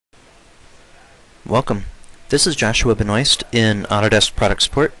Welcome. This is Joshua Benoist in Autodesk Product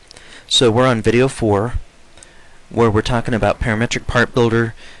Support. So we're on video 4 where we're talking about Parametric Part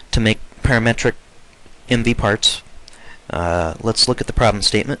Builder to make Parametric MvParts. Let's look at the problem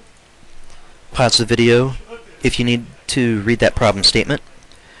statement. Pause the video if you need to read that problem statement,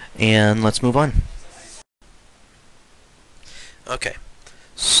 and let's move on. Okay,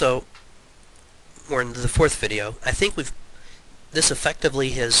 so we're in the fourth video. I think this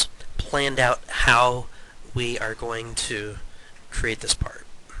effectively has planned out how we are going to create this part.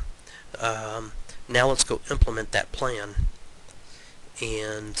 Now let's go implement that plan,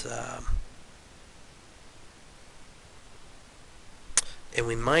 and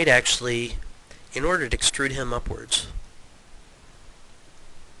we might actually, in order to extrude him upwards,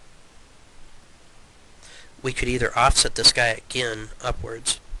 we could either offset this guy again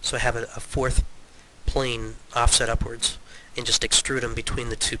upwards, so have a fourth plane offset upwards, and just extrude him between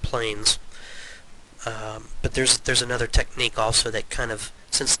the two planes. But there's another technique also that kind of,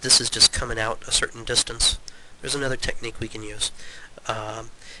 since this is just coming out a certain distance, there's another technique we can use.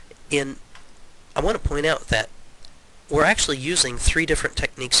 And I want to point out that we're actually using 3 different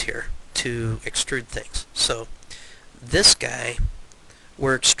techniques here to extrude things. So this guy,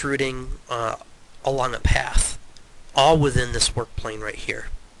 we're extruding along a path, all within this work plane right here.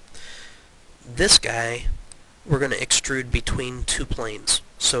 This guy, we're going to extrude between 2 planes.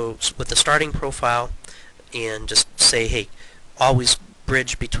 So with the starting profile, and just say, hey, always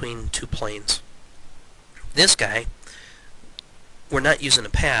bridge between 2 planes. This guy, we're not using a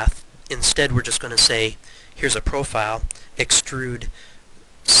path. Instead, we're just going to say, here's a profile, extrude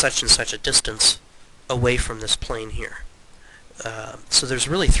such and such a distance away from this plane here. So there's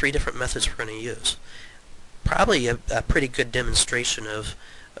really 3 different methods we're going to use. Probably a pretty good demonstration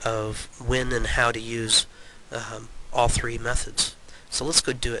of when and how to use all 3 methods. So let's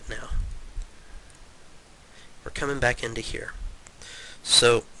go do it now. We're coming back into here.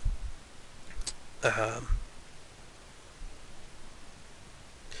 So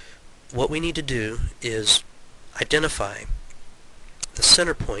what we need to do is identify the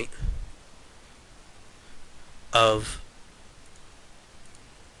center point of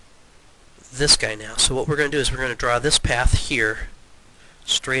this guy now. So what we're going to do is we're going to draw this path here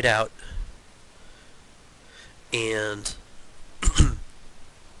straight out, and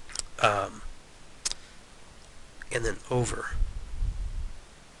and then over.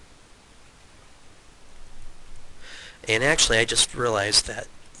 And actually, I just realized that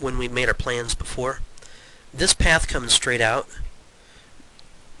when we made our plans before, this path comes straight out.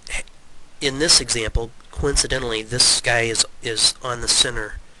 In this example, coincidentally, this guy is on the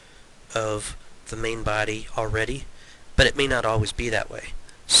center of the main body already, but it may not always be that way.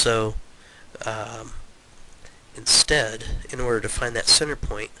 So instead, in order to find that center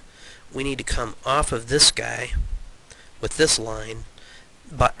point, we need to come off of this guy with this line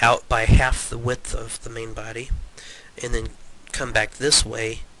out by half the width of the main body, and then come back this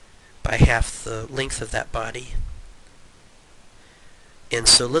way by half the length of that body. And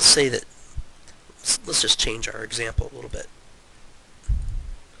so let's say that, let's just change our example a little bit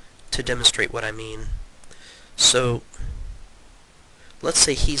to demonstrate what I mean. So let's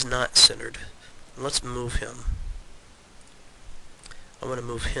say he's not centered. Let's move him. I want to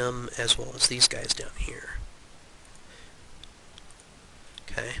move him as well as these guys down here.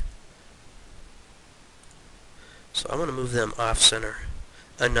 Okay. So I want to move them off center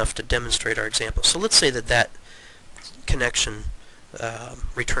enough to demonstrate our example. So let's say that that connection,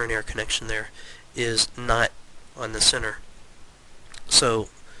 return air connection there, is not on the center. So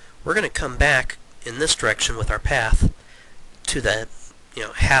we're going to come back in this direction with our path to the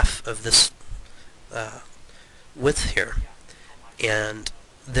half of this width here, and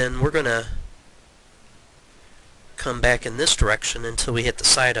then we're going to come back in this direction until we hit the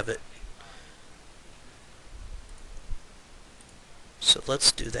side of it. So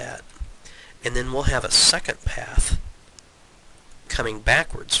let's do that, and then we'll have a second path coming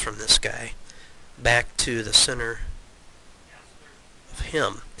backwards from this guy back to the center of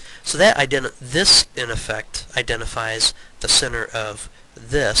him. So that this in effect identifies the center of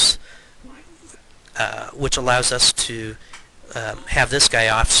this, which allows us to have this guy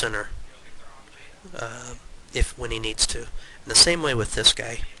off center when he needs to. In the same way with this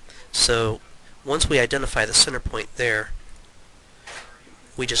guy. So once we identify the center point there,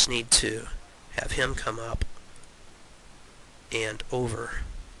 we just need to have him come up and over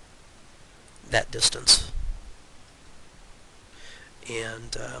that distance.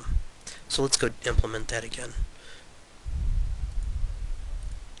 And so let's go implement that again.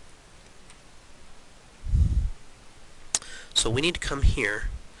 So we need to come here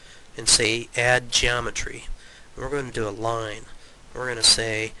and say add geometry. And we're going to do a line. We're going to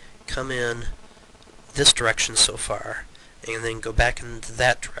say come in this direction so far, and then go back into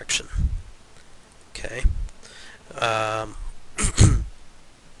that direction. Okay.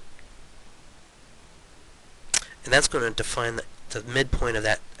 And that's going to define the midpoint of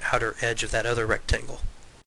that outer edge of that other rectangle.